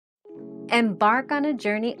Embark on a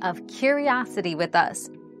journey of curiosity with us.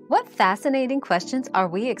 What fascinating questions are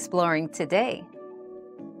we exploring today?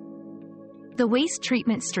 The waste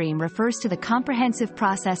treatment stream refers to the comprehensive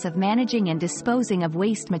process of managing and disposing of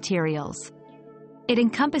waste materials. It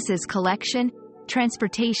encompasses collection,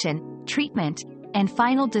 transportation, treatment, and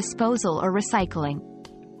final disposal or recycling.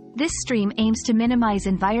 This stream aims to minimize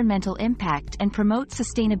environmental impact and promote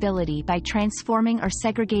sustainability by transforming or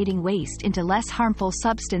segregating waste into less harmful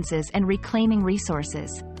substances and reclaiming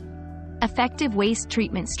resources. Effective waste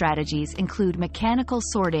treatment strategies include mechanical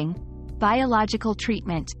sorting, biological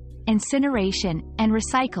treatment, incineration, and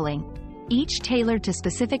recycling, each tailored to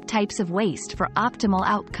specific types of waste for optimal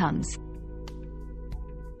outcomes.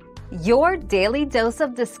 Your daily dose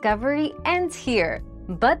of discovery ends here,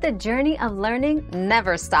 but the journey of learning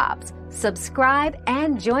never stops. Subscribe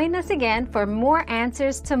and join us again for more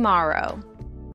answers tomorrow.